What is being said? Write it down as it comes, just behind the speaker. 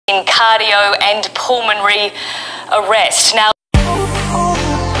in cardio and pulmonary arrest. Now,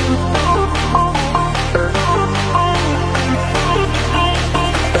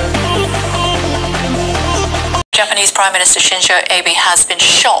 Japanese Prime Minister Shinzo Abe has been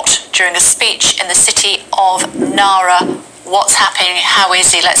shot during a speech in the city of Nara. What's happening? How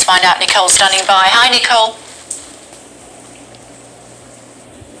is he? Let's find out. Nicole standing by. Hi, Nicole.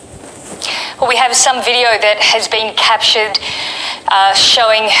 Well, we have some video that has been captured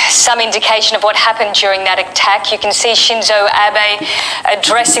showing some indication of what happened during that attack. You can see Shinzo Abe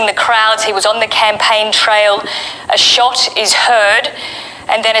addressing the crowds. He was on the campaign trail. A shot is heard,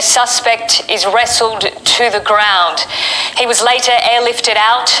 and then a suspect is wrestled to the ground. He was later airlifted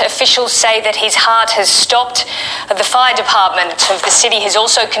out. Officials say that his heart has stopped. The fire department of the city has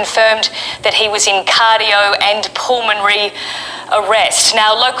also confirmed that he was in cardio and pulmonary arrest.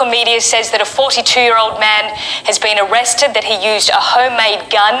 Now, local media says that a 42-year-old man has been arrested, that he used a homemade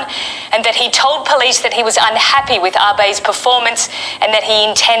gun, and that he told police that he was unhappy with Abe's performance and that he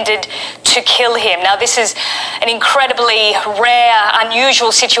intended to kill him. Now, this is an incredibly rare,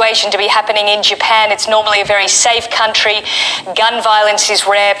 unusual situation to be happening in Japan. It's normally a very safe country. Gun violence is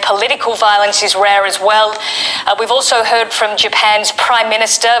rare. Political violence is rare as well. We've also heard from Japan's Prime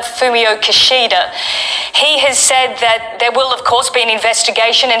Minister, Fumio Kishida. He has said that there will, of course, be an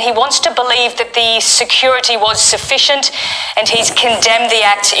investigation, and he wants to believe that the security was sufficient, and he's condemned the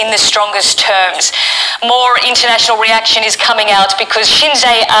act in the strongest terms. More international reaction is coming out because Shinzo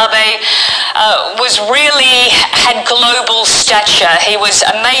Abe had global stature. He was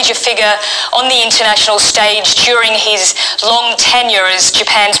a major figure on the international stage during his long tenure as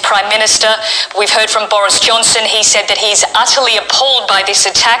Japan's Prime Minister. We've heard from Boris Johnson. He said that he's utterly appalled by this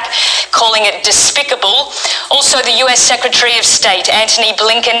attack, calling it despicable. Also, the US Secretary of State, Antony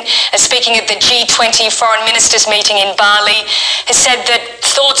Blinken, speaking at the G20 Foreign Ministers meeting in Bali, has said that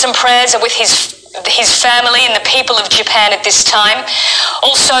thoughts and prayers are with his family and the people of Japan at this time.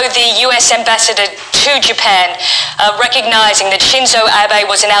 Also, the US ambassador to Japan recognizing that Shinzo Abe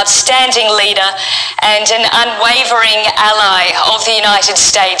was an outstanding leader and an unwavering ally of the United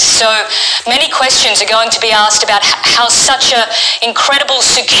States. So many questions are going to be asked about how such an incredible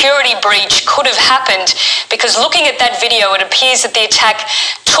security breach could have happened, because looking at that video, it appears that the attack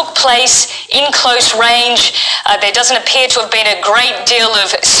took place in close range. There doesn't appear to have been a great deal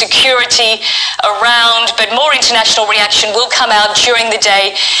of security around, but more international reaction will come out during the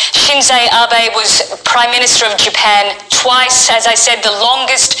day. Shinzo Abe was Prime Minister of Japan twice, as I said, the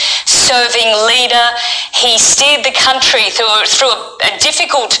longest serving leader. He steered the country through a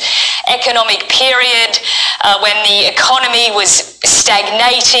difficult economic period when the economy was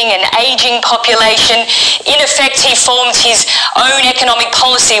stagnating, an aging population. In effect, he formed his own economic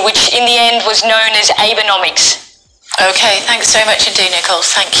policy, which in the end was known as Abenomics. Okay, thanks so much indeed, Nicole.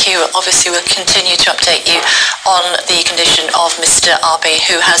 Thank you. Obviously, we'll continue to update you on the condition of Mr. Abe,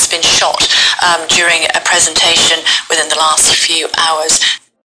 who has been shot during a presentation within the last few hours.